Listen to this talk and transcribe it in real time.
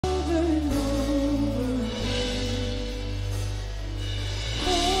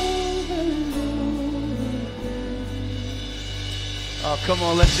come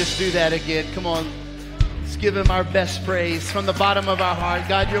on, let's just do that again. Come on, let's give him our best praise from the bottom of our heart.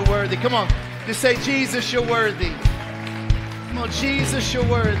 God, you're worthy. Come on, just say, Jesus, you're worthy. Come on, Jesus, you're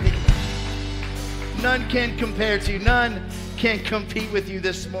worthy. None can compare to you. None can compete with you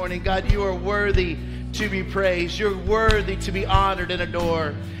this morning. God, you are worthy to be praised. You're worthy to be honored and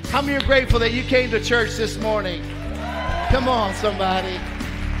adored. How many are grateful that you came to church this morning? Come on, somebody.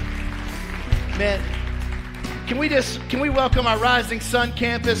 Man, can we welcome our Rising Sun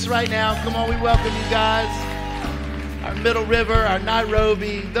campus right now? Come on, we welcome you guys. Our Middle River, our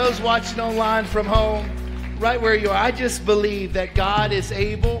Nairobi, those watching online from home, right where you are. I just believe that God is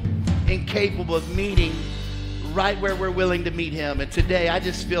able and capable of meeting right where we're willing to meet him. And today, I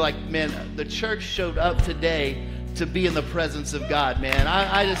just feel like, man, the church showed up today to be in the presence of God, man.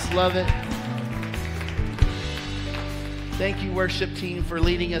 I just love it. Thank you, worship team, for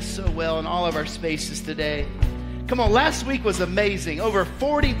leading us so well in all of our spaces today. Come on, last week was amazing. Over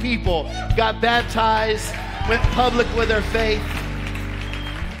 40 people got baptized, went public with their faith.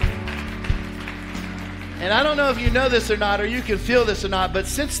 And I don't know if you know this or not, or you can feel this or not, but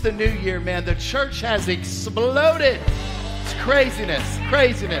since the new year, man, the church has exploded. It's craziness,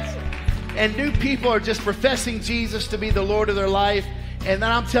 craziness. And new people are just professing Jesus to be the Lord of their life. And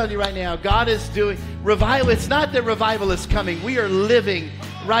then I'm telling you right now, God is doing revival. It's not that revival is coming. We are living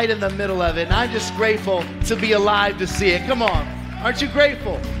right in the middle of it. And I'm just grateful to be alive to see it. Come on. Aren't you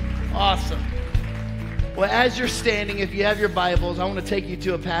grateful? Awesome. Well, as you're standing, if you have your Bibles, I want to take you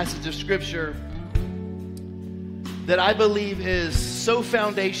to a passage of Scripture that I believe is so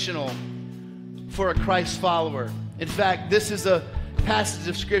foundational for a Christ follower. In fact, this is a passage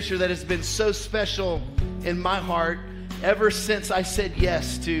of Scripture that has been so special in my heart ever since I said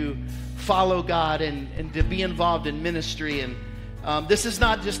yes to follow God and to be involved in ministry. And this is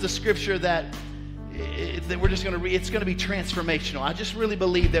not just a Scripture that we're just going to read. It's going to be transformational. I just really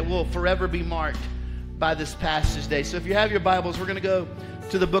believe that we'll forever be marked by this passage today. So if you have your Bibles, we're going to go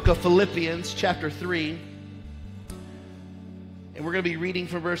to the book of Philippians, chapter 3. And we're going to be reading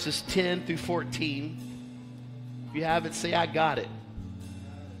from verses 10 through 14. If you have it, say, I got it.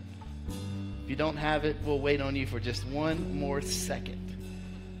 If you don't have it, we'll wait on you for just one more second.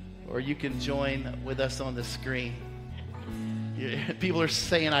 Or you can join with us on the screen. People are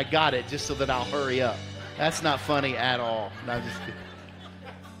saying, I got it, just so that I'll hurry up. That's not funny at all. No, I'm just kidding.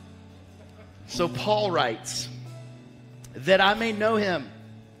 So Paul writes, that I may know him,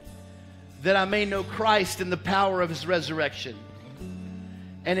 that I may know Christ in the power of his resurrection,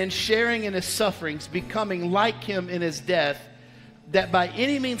 and in sharing in his sufferings, becoming like him in his death, that by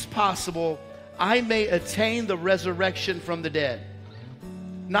any means possible, I may attain the resurrection from the dead.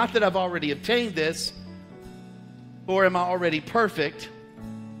 Not that I've already obtained this, or am I already perfect?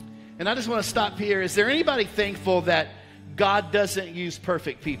 And I just want to stop here. Is there anybody thankful that God doesn't use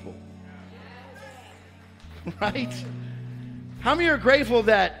perfect people? Right? How many are grateful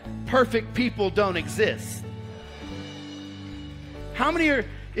that perfect people don't exist? How many are,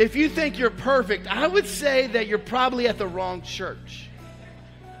 if you think you're perfect, I would say that you're probably at the wrong church.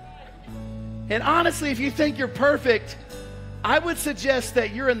 And honestly, if you think you're perfect, I would suggest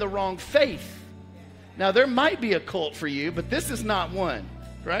that you're in the wrong faith. Now, there might be a cult for you, but this is not one,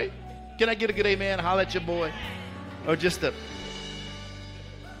 right? Can I get a good amen? Holla at your boy. Or just a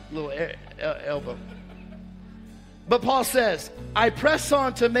little elbow. But Paul says, I press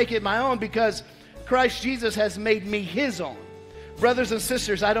on to make it my own because Christ Jesus has made me his own. Brothers and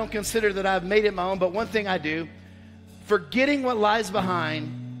sisters, I don't consider that I've made it my own, but one thing I do, forgetting what lies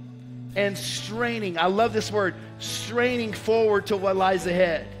behind and straining, I love this word, straining forward to what lies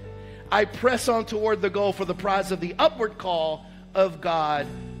ahead. I press on toward the goal for the prize of the upward call of God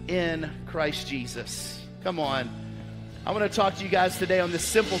in Christ Jesus. Come on. I want to talk to you guys today on this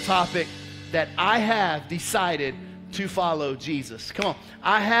simple topic that I have decided to follow Jesus. Come on.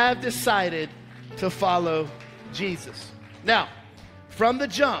 I have decided to follow Jesus. Now, from the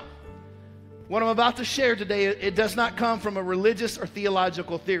jump, what I'm about to share today, it does not come from a religious or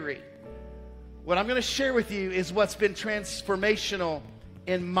theological theory. What I'm going to share with you is what's been transformational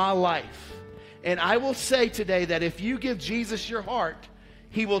in my life. And I will say today that if you give Jesus your heart,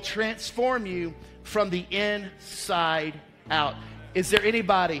 he will transform you from the inside out. Is there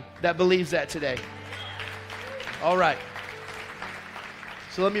anybody that believes that today? All right.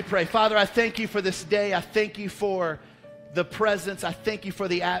 So let me pray. Father, I thank you for this day. I thank you for the presence. I thank you for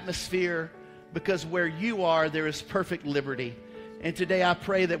the atmosphere, because where you are, there is perfect liberty. And today I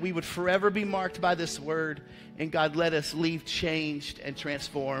pray that we would forever be marked by this word. And God, let us leave changed and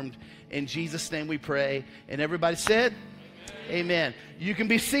transformed. In Jesus' name we pray. And everybody said, Amen. You can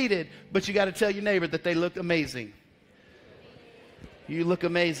be seated, but you got to tell your neighbor that they look amazing. You look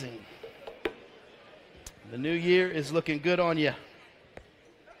amazing. The new year is looking good on you.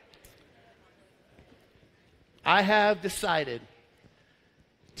 I have decided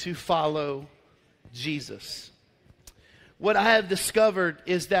to follow Jesus. What I have discovered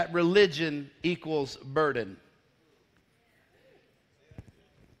is that religion equals burden.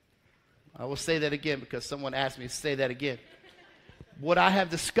 I will say that again because someone asked me to say that again. What I have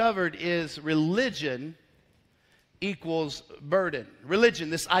discovered is religion equals burden.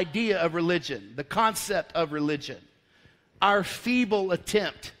 Religion, this idea of religion, the concept of religion, our feeble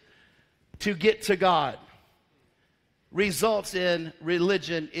attempt to get to God results in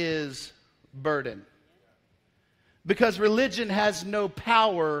religion is burden. Because religion has no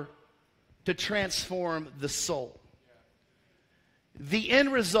power to transform the soul. The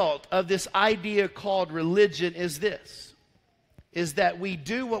end result of this idea called religion is this, is that we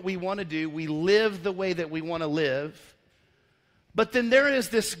do what we want to do, we live the way that we want to live, but then there is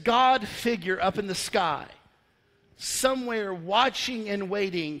this God figure up in the sky, somewhere watching and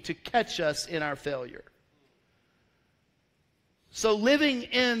waiting to catch us in our failure. So living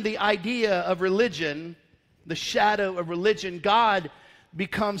in the idea of religion, the shadow of religion, God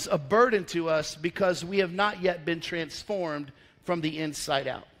becomes a burden to us because we have not yet been transformed from the inside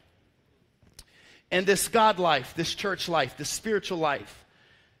out. And this God life, this church life, this spiritual life,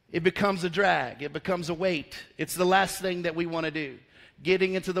 it becomes a drag. It becomes a weight. It's the last thing that we want to do.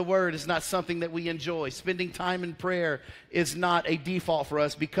 Getting into the Word is not something that we enjoy. Spending time in prayer is not a default for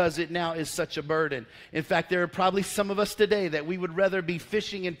us because it now is such a burden. In fact, there are probably some of us today that we would rather be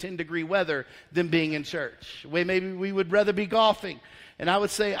fishing in 10-degree weather than being in church. Maybe we would rather be golfing. And I would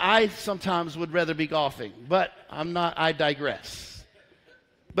say I sometimes would rather be golfing, but I digress.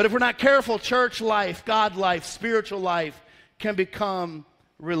 But if we're not careful, church life, God life, spiritual life can become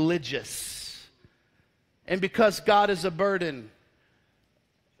religious. And because God is a burden,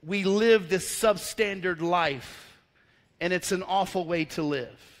 we live this substandard life, and it's an awful way to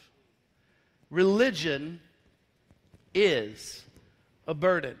live. Religion is a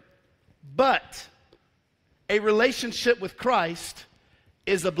burden, but a relationship with Christ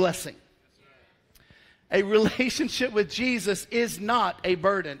is a blessing. A relationship with Jesus is not a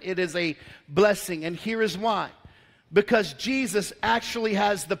burden. It is a blessing, and here is why. Because Jesus actually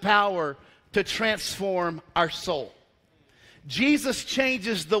has the power to transform our soul. Jesus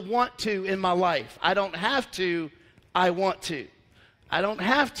changes the want to in my life. I don't have to, I want to. I don't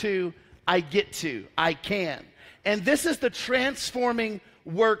have to, I get to. I can. And this is the transforming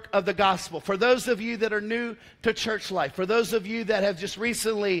work of the gospel. For those of you that are new to church life, for those of you that have just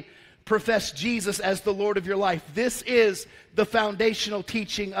recently professed Jesus as the Lord of your life, this is the foundational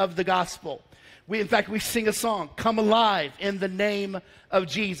teaching of the gospel. In fact, we sing a song, "Come Alive in the Name of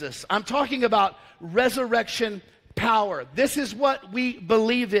Jesus." I'm talking about resurrection power. This is what we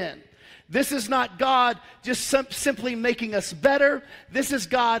believe in. This is not God just simply making us better. This is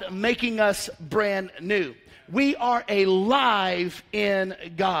God making us brand new. We are alive in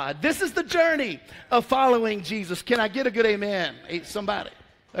God. This is the journey of following Jesus. Can I get a good amen? Hey, somebody,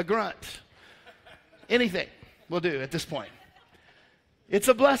 a grunt. Anything will do at this point. It's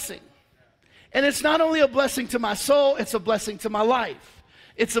a blessing. And it's not only a blessing to my soul, it's a blessing to my life.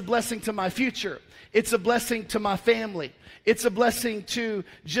 It's a blessing to my future. It's a blessing to my family. It's a blessing to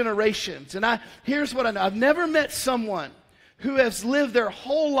generations. And here's what I know. I've never met someone who has lived their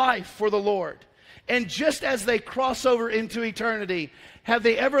whole life for the Lord, and just as they cross over into eternity, have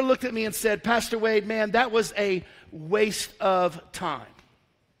they ever looked at me and said, "Pastor Wade, man, that was a waste of time."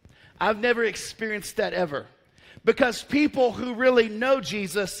 I've never experienced that ever. Because people who really know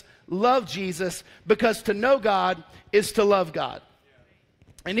Jesus love Jesus, because to know God is to love God.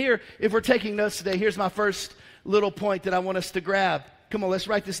 And here, if we're taking notes today, here's my first little point that I want us to grab. Come on, let's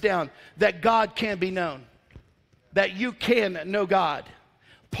write this down. That God can be known. That you can know God.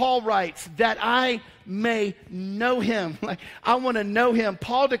 Paul writes, that I may know him. Like, I want to know him.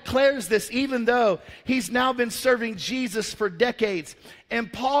 Paul declares this even though he's now been serving Jesus for decades.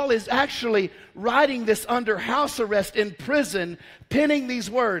 And Paul is actually writing this under house arrest in prison, penning these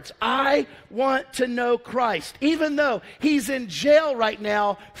words, "I want to know Christ," even though he's in jail right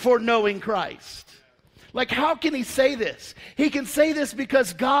now for knowing Christ. Like, how can he say this? He can say this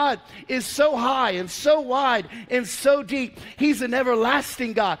because God is so high and so wide and so deep. He's an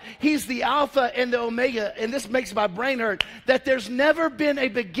everlasting God. He's the Alpha and the Omega. And this makes my brain hurt, that there's never been a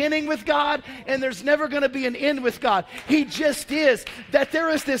beginning with God and there's never going to be an end with God. He just is. That there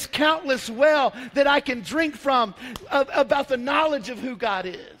is this countless well that I can drink from about the knowledge of who God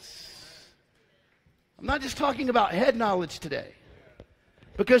is. I'm not just talking about head knowledge today.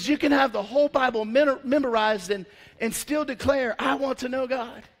 Because you can have the whole Bible memorized and still declare, I want to know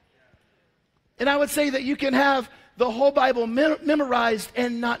God. And I would say that you can have the whole Bible memorized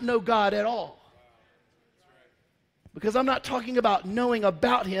and not know God at all. Because I'm not talking about knowing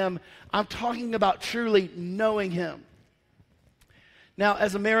about him. I'm talking about truly knowing him. Now,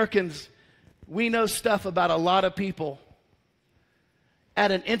 as Americans, we know stuff about a lot of people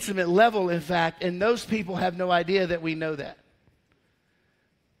at an intimate level, in fact, and those people have no idea that we know that.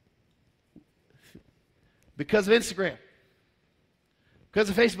 Because of Instagram, because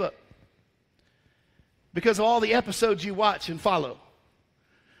of Facebook, because of all the episodes you watch and follow.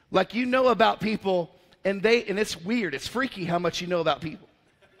 Like, you know about people, and it's weird, it's freaky how much you know about people.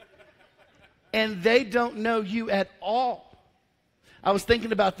 And they don't know you at all. I was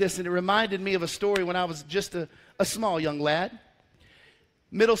thinking about this, and it reminded me of a story when I was just a small young lad.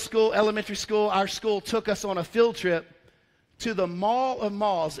 Middle school, elementary school, our school took us on a field trip to the Mall of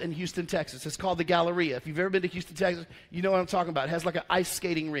Malls in Houston, Texas. It's called the Galleria. If you've ever been to Houston, Texas, you know what I'm talking about. It has like an ice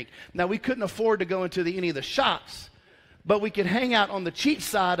skating rink. Now, we couldn't afford to go into any of the shops, but we could hang out on the cheap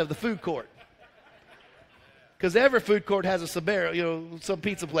side of the food court. Because every food court has a Sbarro, some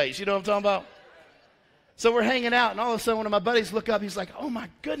pizza place. You know what I'm talking about? So we're hanging out, and all of a sudden, one of my buddies look up. He's like, oh, my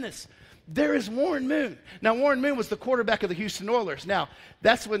goodness, there is Warren Moon. Now, Warren Moon was the quarterback of the Houston Oilers. Now,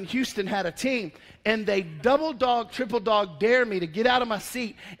 that's when Houston had a team, and they double dog, triple dog dare me to get out of my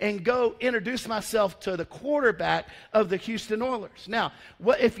seat and go introduce myself to the quarterback of the Houston Oilers. Now,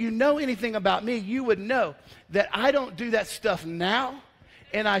 if you know anything about me, you would know that I don't do that stuff now,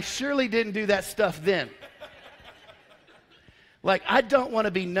 and I surely didn't do that stuff then. Like, I don't want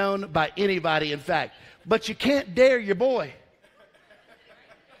to be known by anybody, in fact. But you can't dare your boy.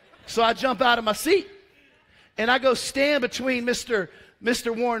 So I jump out of my seat, and I go stand between Mr.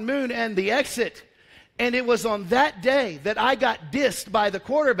 Warren Moon and the exit. And it was on that day that I got dissed by the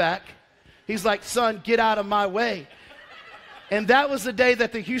quarterback. He's like, son, get out of my way. And that was the day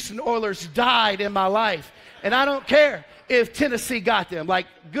that the Houston Oilers died in my life. And I don't care if Tennessee got them. Like,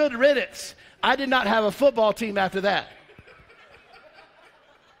 good riddance. I did not have a football team after that.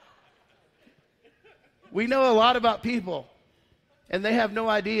 We know a lot about people, and they have no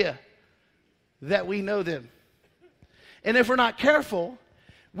idea that we know them. And if we're not careful,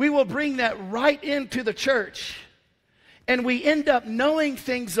 we will bring that right into the church, and we end up knowing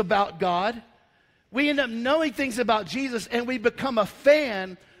things about God. We end up knowing things about Jesus, and we become a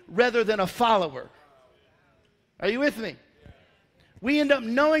fan rather than a follower. Are you with me? We end up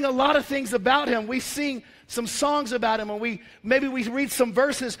knowing a lot of things about him. We sing some songs about him, and maybe we read some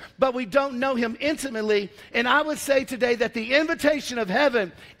verses, but we don't know him intimately. And I would say today that the invitation of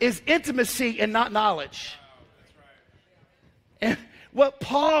heaven is intimacy and not knowledge. And what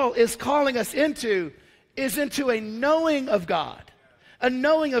Paul is calling us into is into a knowing of God, a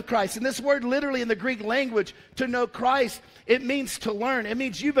knowing of Christ. And this word literally in the Greek language, to know Christ, it means to learn. It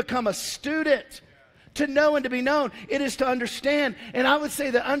means you become a student. To know and to be known, it is to understand. And I would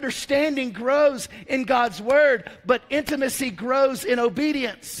say that understanding grows in God's word, but intimacy grows in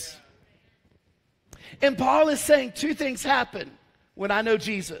obedience. And Paul is saying two things happen when I know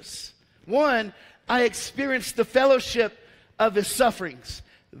Jesus. One, I experience the fellowship of his sufferings.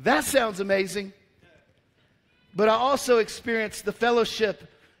 That sounds amazing. But I also experience the fellowship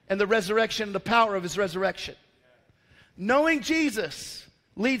and the resurrection and the power of his resurrection. Knowing Jesus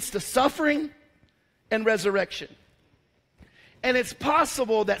leads to suffering and resurrection. And it's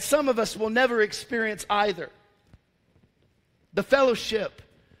possible that some of us will never experience either. The fellowship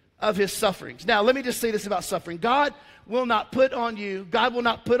of his sufferings. Now, let me just say this about suffering. God will not put on you, God will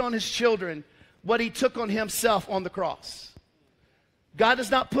not put on his children what he took on himself on the cross. God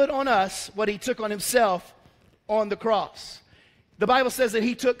does not put on us what he took on himself on the cross. The Bible says that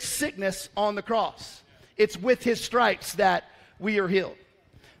he took sickness on the cross. It's with his stripes that we are healed.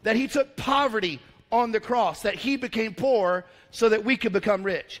 That he took poverty on the cross, that he became poor so that we could become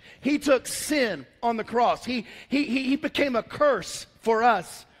rich. He took sin on the cross. He became a curse for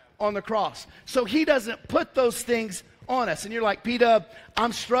us on the cross. So he doesn't put those things on us. And you're like, P-Dub,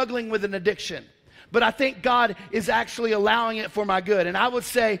 I'm struggling with an addiction, but I think God is actually allowing it for my good. And I would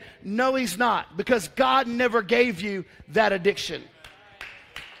say, no, he's not, because God never gave you that addiction.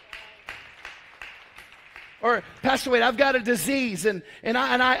 Or, Pastor Wade, I've got a disease, and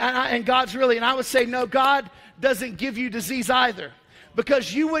God's really, and I would say, no, God doesn't give you disease either.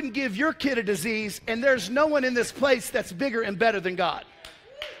 Because you wouldn't give your kid a disease, and there's no one in this place that's bigger and better than God.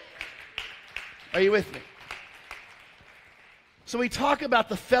 Are you with me? So we talk about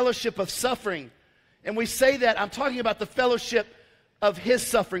the fellowship of suffering, and we say that I'm talking about the fellowship of his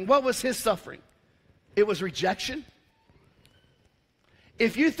suffering. What was his suffering? It was rejection.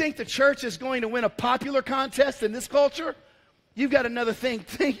 If you think the church is going to win a popular contest in this culture, you've got another thing.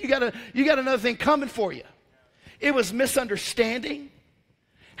 You got another thing coming for you. It was misunderstanding.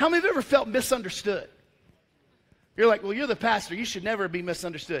 How many of you ever felt misunderstood? You're like, well, you're the pastor. You should never be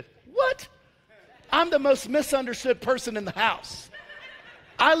misunderstood. What? I'm the most misunderstood person in the house.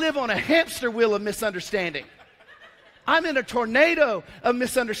 I live on a hamster wheel of misunderstanding. I'm in a tornado of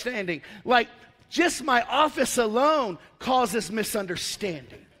misunderstanding. Like, just my office alone causes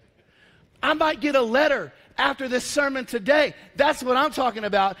misunderstanding. I might get a letter after this sermon today. That's what I'm talking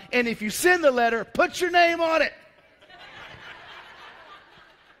about. And if you send the letter, put your name on it.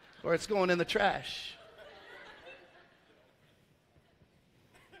 Or it's going in the trash.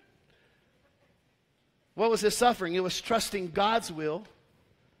 What was his suffering? It was trusting God's will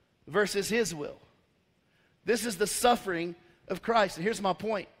versus his will. This is the suffering of Christ. And here's my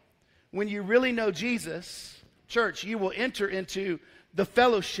point. When you really know Jesus, church, you will enter into the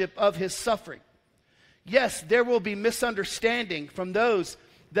fellowship of his suffering. Yes, there will be misunderstanding from those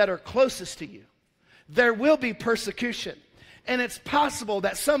that are closest to you. There will be persecution. And it's possible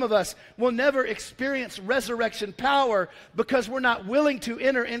that some of us will never experience resurrection power because we're not willing to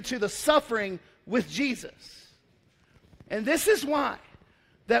enter into the suffering with Jesus. And this is why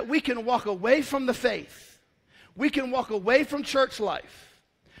that we can walk away from the faith. We can walk away from church life.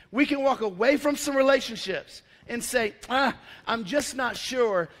 We can walk away from some relationships and say, I'm just not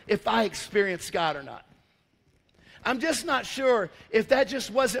sure if I experienced God or not. I'm just not sure if that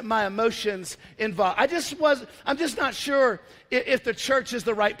just wasn't my emotions involved. I'm just not sure if the church is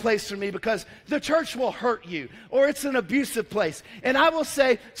the right place for me because the church will hurt you or it's an abusive place. And I will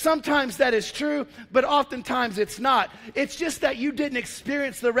say sometimes that is true, but oftentimes it's not. It's just that you didn't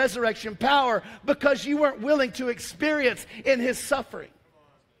experience the resurrection power because you weren't willing to experience in his suffering.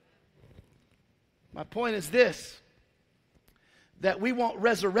 My point is this, that we want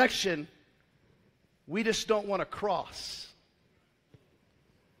resurrection. We just don't want a cross.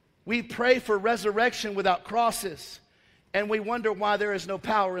 We pray for resurrection without crosses, and we wonder why there is no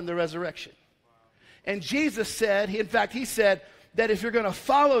power in the resurrection. And Jesus said, he said that if you're going to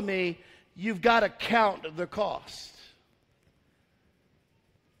follow me, you've got to count the cost.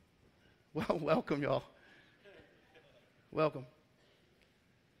 Well, welcome, y'all. Welcome.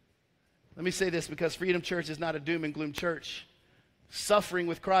 Let me say this because Freedom Church is not a doom and gloom church. Suffering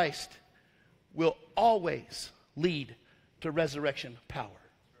with Christ will always lead to resurrection power.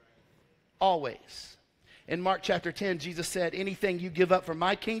 Always. In Mark chapter 10, Jesus said, anything you give up for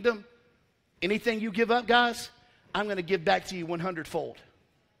my kingdom, anything you give up, guys, I'm going to give back to you 100-fold.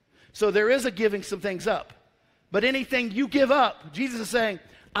 So there is a giving some things up. But anything you give up, Jesus is saying,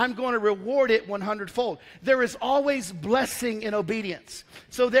 I'm going to reward it 100-fold. There is always blessing in obedience.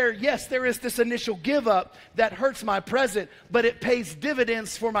 So there is this initial give up that hurts my present, but it pays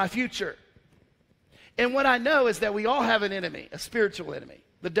dividends for my future. And what I know is that we all have an enemy, a spiritual enemy,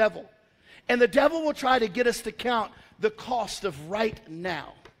 the devil. And the devil will try to get us to count the cost of right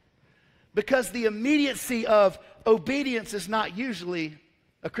now. Because the immediacy of obedience is not usually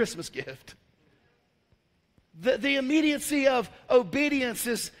a Christmas gift. The immediacy of obedience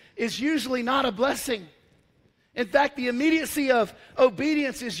is usually not a blessing. In fact, the immediacy of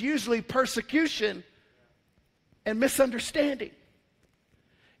obedience is usually persecution and misunderstanding.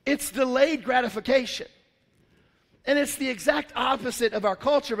 It's delayed gratification. And it's the exact opposite of our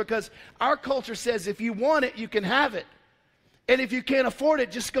culture because our culture says if you want it, you can have it. And if you can't afford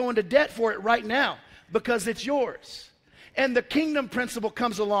it, just go into debt for it right now because it's yours. And the kingdom principle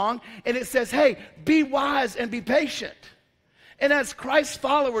comes along and it says, hey, be wise and be patient. And as Christ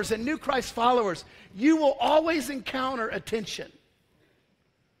followers and new Christ followers, you will always encounter a tension.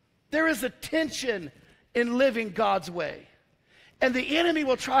 There is a tension in living God's way. And the enemy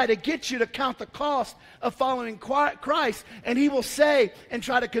will try to get you to count the cost of following Christ. And he will say and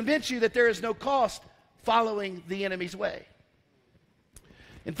try to convince you that there is no cost following the enemy's way.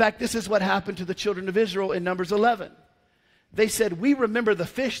 In fact, this is what happened to the children of Israel in Numbers 11. They said, we remember the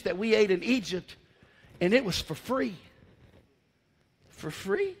fish that we ate in Egypt, and it was for free. For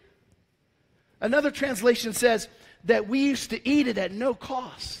free? Another translation says that we used to eat it at no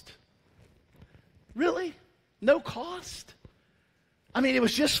cost. Really? No cost? I mean, it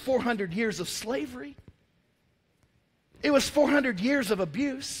was just 400 years of slavery. It was 400 years of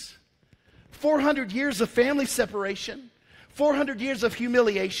abuse. 400 years of family separation. 400 years of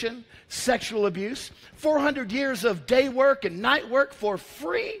humiliation, sexual abuse, 400 years of day work and night work for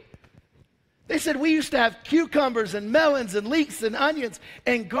free. They said we used to have cucumbers and melons and leeks and onions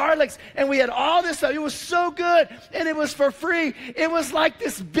and garlics, and we had all this stuff. It was so good, and it was for free. It was like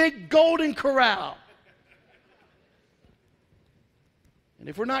this big golden corral. And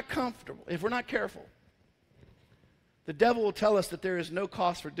if we're not comfortable, if we're not careful, the devil will tell us that there is no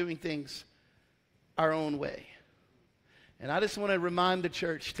cost for doing things our own way. And I just want to remind the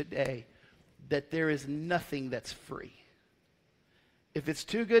church today that there is nothing that's free. If it's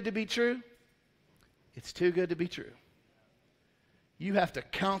too good to be true, it's too good to be true. You have to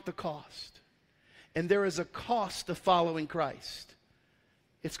count the cost. And there is a cost to following Christ.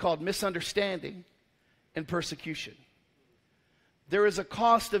 It's called misunderstanding and persecution. There is a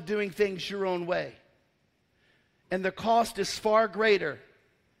cost of doing things your own way. And the cost is far greater,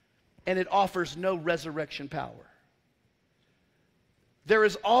 and it offers no resurrection power. There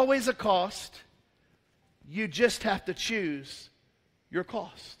is always a cost. You just have to choose your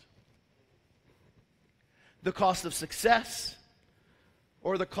cost. The cost of success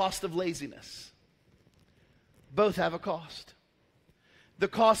or the cost of laziness. Both have a cost. The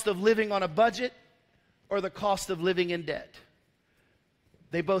cost of living on a budget or the cost of living in debt.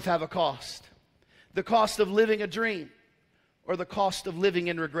 They both have a cost. The cost of living a dream or the cost of living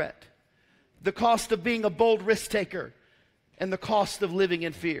in regret. The cost of being a bold risk taker and the cost of living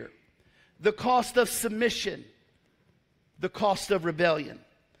in fear. The cost of submission, the cost of rebellion.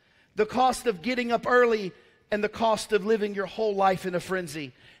 The cost of getting up early and the cost of living your whole life in a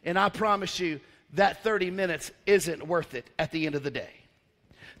frenzy. And I promise you, that 30 minutes isn't worth it at the end of the day.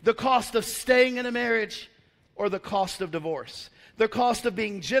 The cost of staying in a marriage or the cost of divorce. The cost of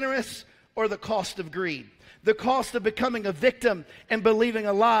being generous or the cost of greed. The cost of becoming a victim and believing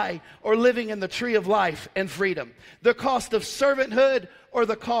a lie or living in the tree of life and freedom. The cost of servanthood or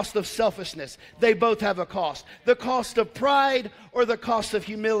the cost of selfishness. They both have a cost. The cost of pride or the cost of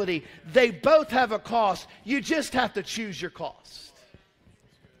humility. They both have a cost. You just have to choose your cost.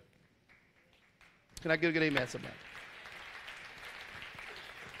 Can I get a good amen, somebody?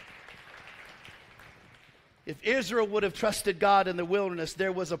 If Israel would have trusted God in the wilderness,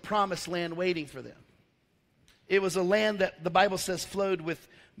 there was a promised land waiting for them. It was a land that the Bible says flowed with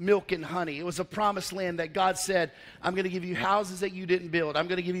milk and honey. It was a promised land that God said, I'm going to give you houses that you didn't build. I'm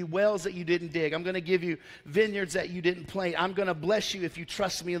going to give you wells that you didn't dig. I'm going to give you vineyards that you didn't plant. I'm going to bless you if you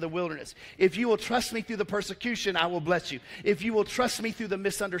trust me in the wilderness. If you will trust me through the persecution, I will bless you. If you will trust me through the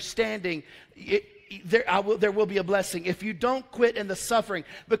misunderstanding, there will be a blessing. If you don't quit in the suffering,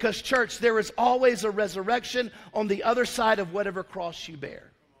 because church, there is always a resurrection on the other side of whatever cross you bear.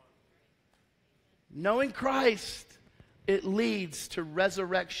 Knowing Christ, it leads to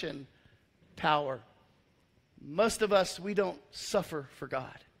resurrection power. Most of us, we don't suffer for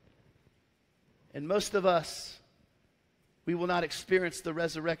God. And most of us, we will not experience the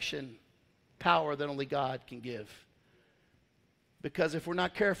resurrection power that only God can give. Because if we're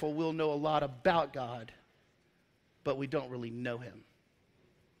not careful, we'll know a lot about God, but we don't really know him.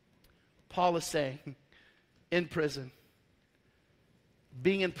 Paul is saying, in prison,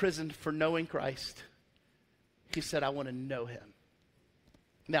 being in prison for knowing Christ, he said, I want to know him.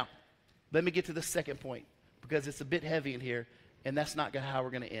 Now, let me get to the second point, because it's a bit heavy in here, and that's not how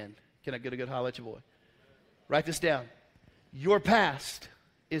we're going to end. Can I get a good holler at your boy? Write this down. Your past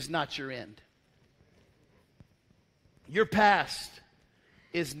is not your end. Your past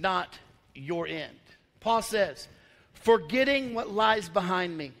is not your end. Paul says, forgetting what lies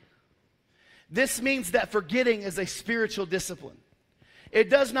behind me. This means that forgetting is a spiritual discipline. It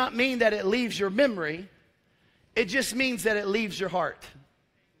does not mean that it leaves your memory. It just means that it leaves your heart.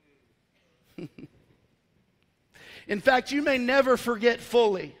 In fact, you may never forget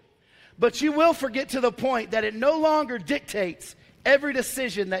fully, but you will forget to the point that it no longer dictates every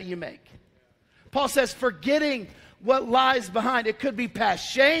decision that you make. Paul says, forgetting what lies behind. It could be past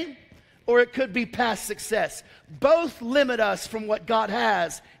shame or it could be past success. Both limit us from what God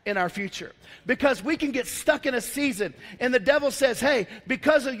has in our future. Because we can get stuck in a season and the devil says, hey,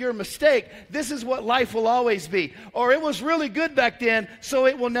 because of your mistake, this is what life will always be. Or it was really good back then, so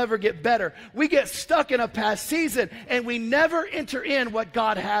it will never get better. We get stuck in a past season and we never enter in what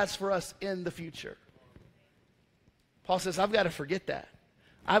God has for us in the future. Paul says, I've got to forget that.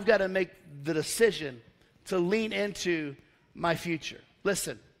 I've got to make the decision to lean into my future.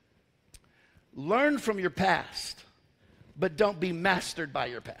 Listen, learn from your past, but don't be mastered by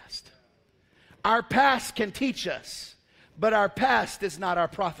your past. Our past can teach us, but our past is not our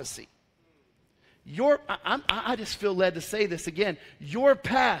prophecy. I just feel led to say this again. Your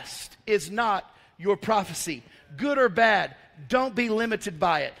past is not your prophecy. Good or bad, don't be limited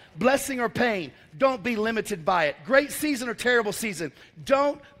by it. Blessing or pain, don't be limited by it. Great season or terrible season,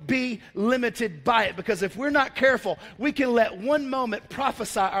 don't be limited by it. Because if we're not careful, we can let one moment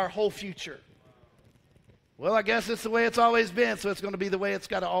prophesy our whole future. Well, I guess it's the way it's always been, so it's going to be the way it's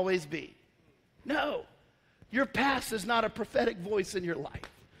got to always be. No. Your past is not a prophetic voice in your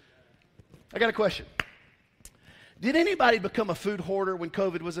life. I got a question. Did anybody become a food hoarder when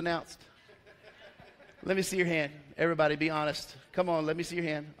COVID was announced? Let me see your hand. Everybody, be honest. Come on, let me see your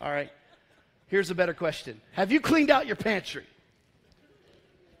hand. All right. Here's a better question. Have you cleaned out your pantry?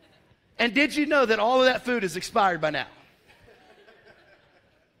 And did you know that all of that food is expired by now?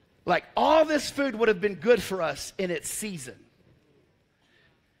 Like, all this food would have been good for us in its season.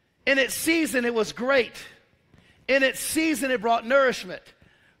 In its season, it was great. In its season, it brought nourishment.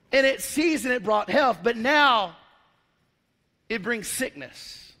 In its season, it brought health. But now, it brings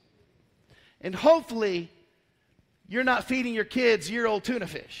sickness. And hopefully, you're not feeding your kids year-old tuna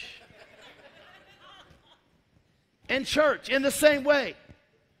fish. In church, in the same way,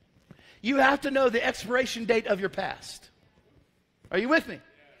 you have to know the expiration date of your past. Are you with me?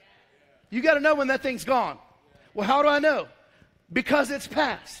 You got to know when that thing's gone. Well, how do I know? Because it's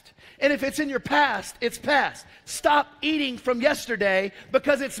past. And if it's in your past, it's past. Stop eating from yesterday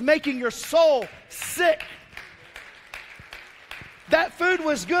because it's making your soul sick. That food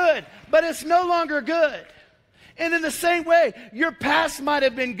was good, but it's no longer good. And in the same way, your past might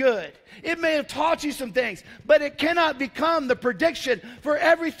have been good. It may have taught you some things, but it cannot become the prediction for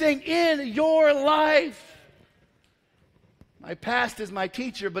everything in your life. My past is my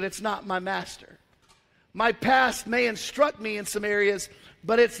teacher, but it's not my master. My past may instruct me in some areas,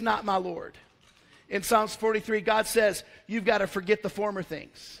 but it's not my Lord. In Psalms 43, God says, you've got to forget the former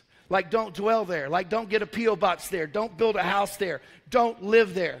things. Like, don't dwell there. Like, don't get a P.O. box there. Don't build a house there. Don't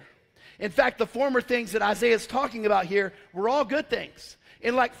live there. In fact, the former things that Isaiah is talking about here were all good things.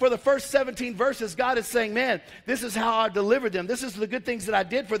 And like for the first 17 verses, God is saying, man, this is how I delivered them. This is the good things that I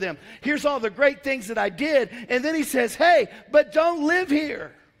did for them. Here's all the great things that I did. And then he says, hey, but don't live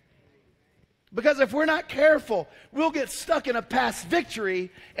here. Because if we're not careful, we'll get stuck in a past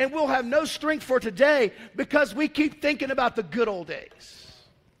victory and we'll have no strength for today because we keep thinking about the good old days.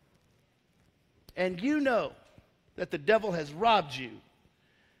 And you know that the devil has robbed you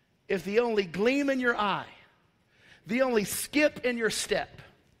if the only gleam in your eye, the only skip in your step,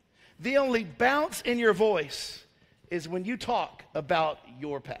 the only bounce in your voice is when you talk about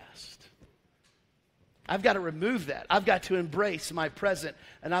your past. I've got to remove that. I've got to embrace my present,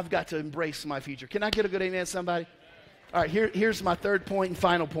 and I've got to embrace my future. Can I get a good amen, somebody? All right, here's my third point and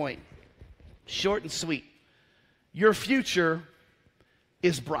final point. Short and sweet. Your future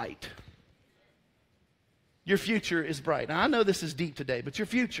is bright. Your future is bright. Now, I know this is deep today, but your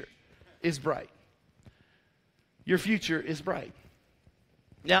future is bright. Your future is bright.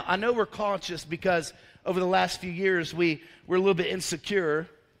 Now, I know we're conscious because over the last few years, we're a little bit insecure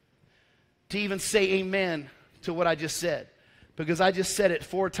to even say amen to what I just said. Because I just said it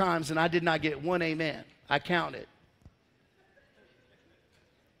 4 times and I did not get one amen. I counted.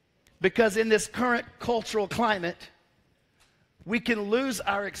 Because in this current cultural climate, we can lose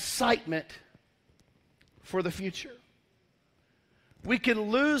our excitement for the future. We can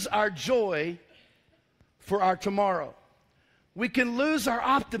lose our joy for our tomorrow. We can lose our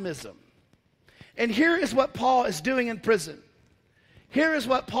optimism. And here is what Paul is doing in prison. Here is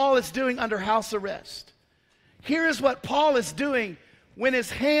what Paul is doing under house arrest. Here is what Paul is doing when his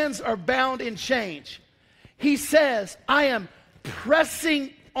hands are bound in chains. He says, I am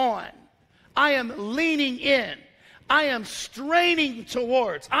pressing on. I am leaning in. I am straining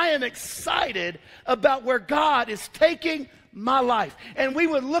towards. I am excited about where God is taking my life. And we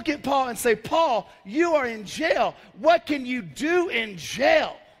would look at Paul and say, Paul, you are in jail. What can you do in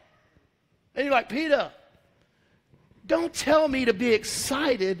jail? And you're like, Peter, don't tell me to be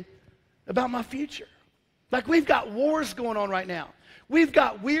excited about my future. Like, we've got wars going on right now. We've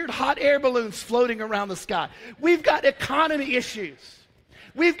got weird hot air balloons floating around the sky. We've got economy issues.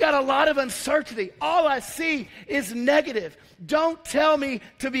 We've got a lot of uncertainty. All I see is negative. Don't tell me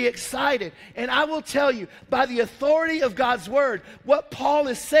to be excited. And I will tell you, by the authority of God's word, what Paul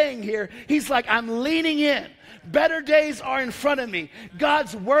is saying here, he's like, I'm leaning in. Better days are in front of me.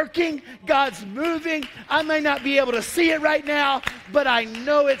 God's working. God's moving. I may not be able to see it right now, but I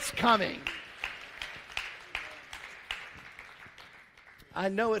know it's coming. I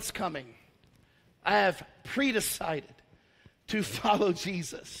know it's coming. I have pre-decided to follow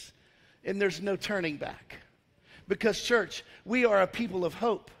Jesus, and there's no turning back. Because, church, we are a people of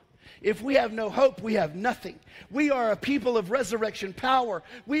hope. If we have no hope, we have nothing. We are a people of resurrection power.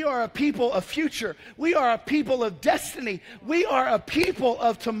 We are a people of future. We are a people of destiny. We are a people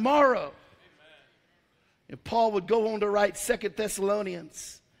of tomorrow. And Paul would go on to write 2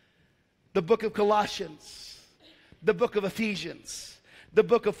 Thessalonians, the book of Colossians, the book of Ephesians, the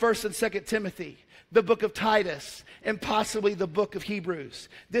book of 1 and 2 Timothy, the book of Titus, and possibly the book of Hebrews.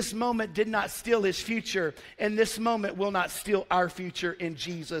 This moment did not steal his future, and this moment will not steal our future in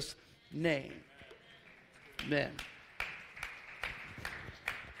Jesus' name. Amen.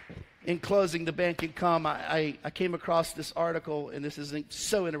 In closing, the band can come. I came across this article, and this is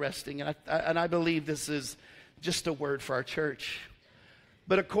so interesting, and I believe this is just a word for our church.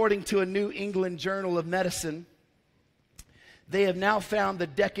 But according to a New England Journal of Medicine, they have now found the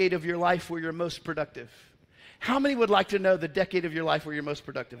decade of your life where you're most productive. How many would like to know the decade of your life where you're most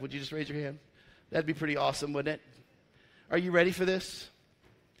productive? Would you just raise your hand? That'd be pretty awesome, wouldn't it? Are you ready for this?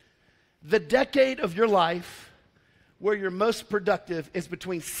 The decade of your life where you're most productive is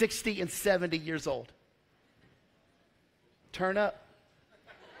between 60 and 70 years old. Turn up.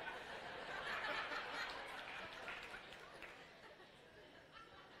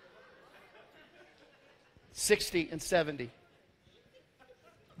 $60 and $70.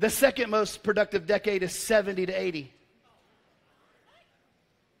 The second most productive decade is 70 to 80.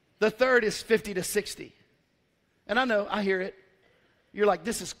 The third is 50 to 60. And I know, I hear it. You're like,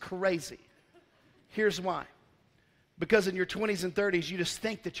 this is crazy. Here's why. Because in your 20s and 30s, you just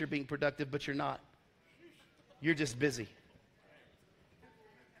think that you're being productive, but you're not. You're just busy.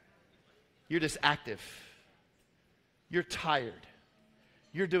 You're just active. You're tired.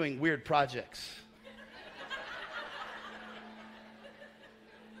 You're doing weird projects.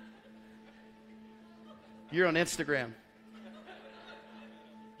 You're on Instagram.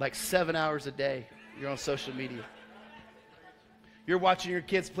 Like 7 hours a day, you're on social media. You're watching your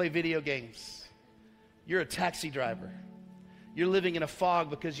kids play video games. You're a taxi driver. You're living in a fog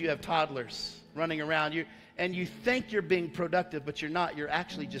because you have toddlers running around. And you think you're being productive, but you're not. You're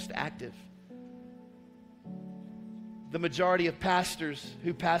actually just active. The majority of pastors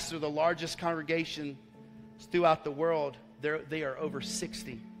who pastor the largest congregations throughout the world, they are over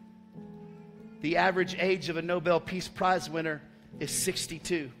 60. The average age of a Nobel Peace Prize winner is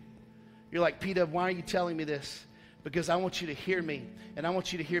 62. You're like, Peter, why are you telling me this? Because I want you to hear me, and I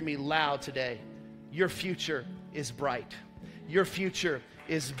want you to hear me loud today. Your future is bright. Your future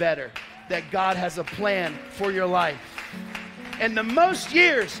is better. That God has a plan for your life. And the most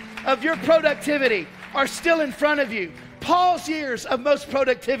years of your productivity are still in front of you. Paul's years of most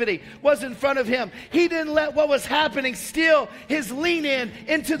productivity was in front of him. He didn't let what was happening steal his lean in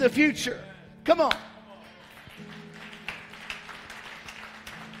into the future. Come on.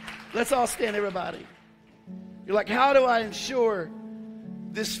 Let's all stand, everybody. You're like, how do I ensure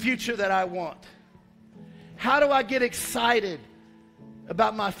this future that I want? How do I get excited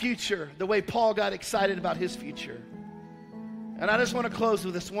about my future the way Paul got excited about his future? And I just want to close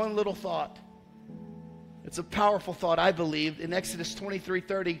with this one little thought. It's a powerful thought, I believe. In Exodus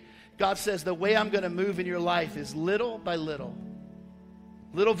 23:30, God says the way I'm going to move in your life is little by little.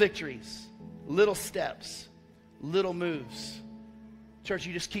 Little victories, little steps, little moves. Church,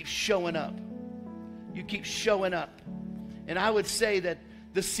 you just keep showing up. You keep showing up. And I would say that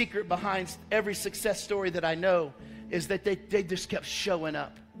the secret behind every success story that I know is that they just kept showing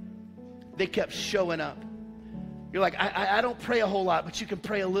up. They kept showing up. You're like, I don't pray a whole lot, but you can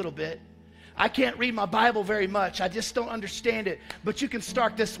pray a little bit. I can't read my Bible very much. I just don't understand it. But you can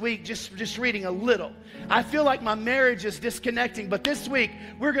start this week just reading a little. I feel like my marriage is disconnecting, but this week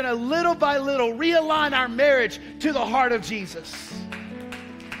we're going to little by little realign our marriage to the heart of Jesus.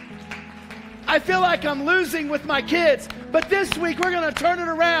 I feel like I'm losing with my kids, but this week we're going to turn it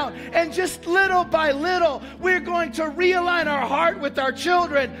around, and just little by little we're going to realign our heart with our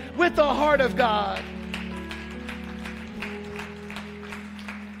children with the heart of God.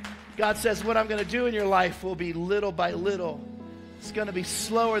 God says what I'm going to do in your life will be little by little. It's going to be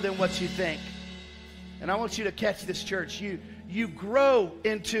slower than what you think. And I want you to catch this, church. You grow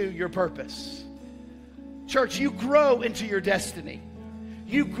into your purpose. Church, you grow into your destiny.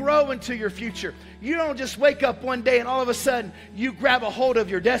 You grow into your future. You don't just wake up one day and all of a sudden you grab a hold of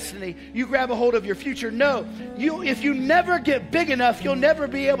your destiny. You grab a hold of your future. No, if you never get big enough, you'll never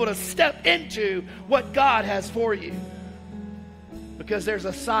be able to step into what God has for you. Because there's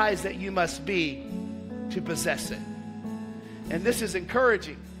a size that you must be to possess it. And this is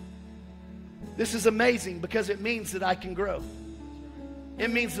encouraging. This is amazing because it means that I can grow. It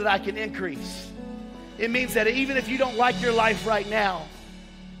means that I can increase. It means that even if you don't like your life right now,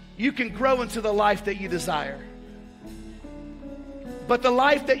 you can grow into the life that you desire. But the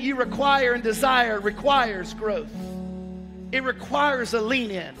life that you require and desire requires growth. It requires a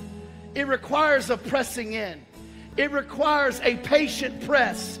lean in. It requires a pressing in. It requires a patient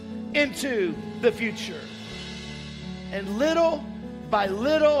press into the future. And little by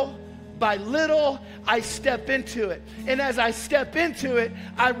little by little, I step into it. And as I step into it,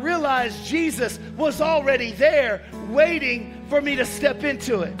 I realize Jesus was already there waiting for me to step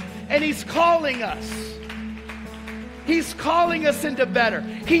into it. And He's calling us. He's calling us into better.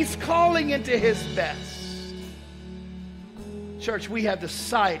 He's calling into His best. Church, we have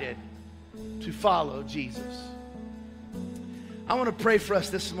decided to follow Jesus. I want to pray for us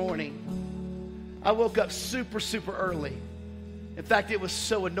this morning. I woke up super early. In fact, it was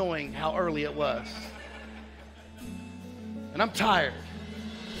so annoying how early it was. And I'm tired.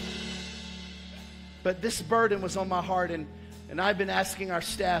 But this burden was on my heart, and I've been asking our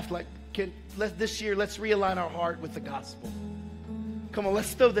staff, like, this year, let's realign our heart with the gospel. Come on,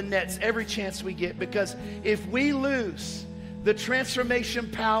 let's throw the nets every chance we get, because if we lose the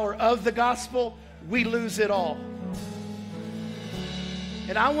transformation power of the gospel, we lose it all.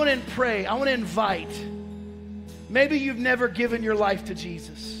 And I want to pray, I want to invite, maybe you've never given your life to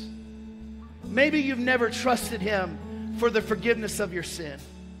Jesus. Maybe you've never trusted Him for the forgiveness of your sin.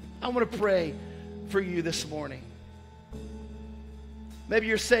 I want to pray for you this morning. Maybe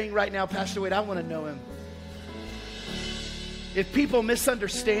you're saying right now, Pastor Wade, I want to know Him. If people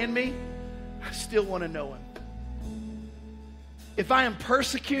misunderstand me, I still want to know Him. If I am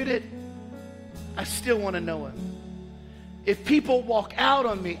persecuted, I still want to know Him. If people walk out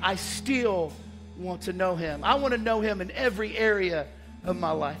on me, I still want to know Him. I want to know Him in every area of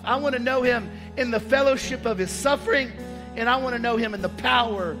my life. I want to know Him in the fellowship of His suffering, and I want to know Him in the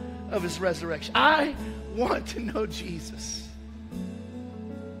power of His resurrection. I want to know Jesus.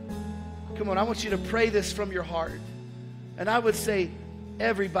 Come on, I want you to pray this from your heart. And I would say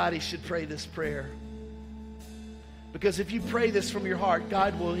everybody should pray this prayer. Because if you pray this from your heart,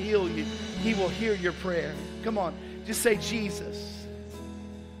 God will heal you. He will hear your prayer. Come on, just say, Jesus,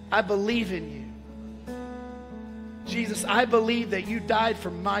 I believe in you. Jesus, I believe that you died for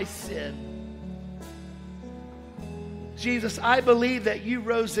my sin. Jesus, I believe that you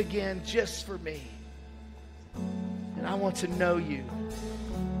rose again just for me. And I want to know you.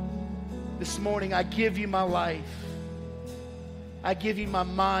 This morning, I give you my life. I give you my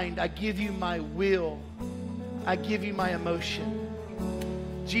mind. I give you my will. I give you my emotion.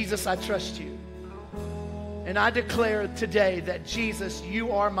 Jesus, I trust you. And I declare today that Jesus,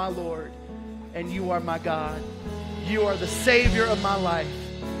 you are my Lord and you are my God. You are the Savior of my life.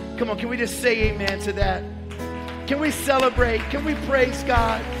 Come on, can we just say amen to that? Can we celebrate? Can we praise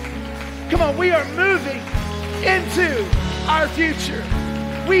God? Come on, we are moving into our future.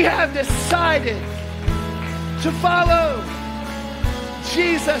 We have decided to follow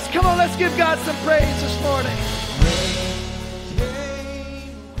Jesus. Come on, let's give God some praise this morning.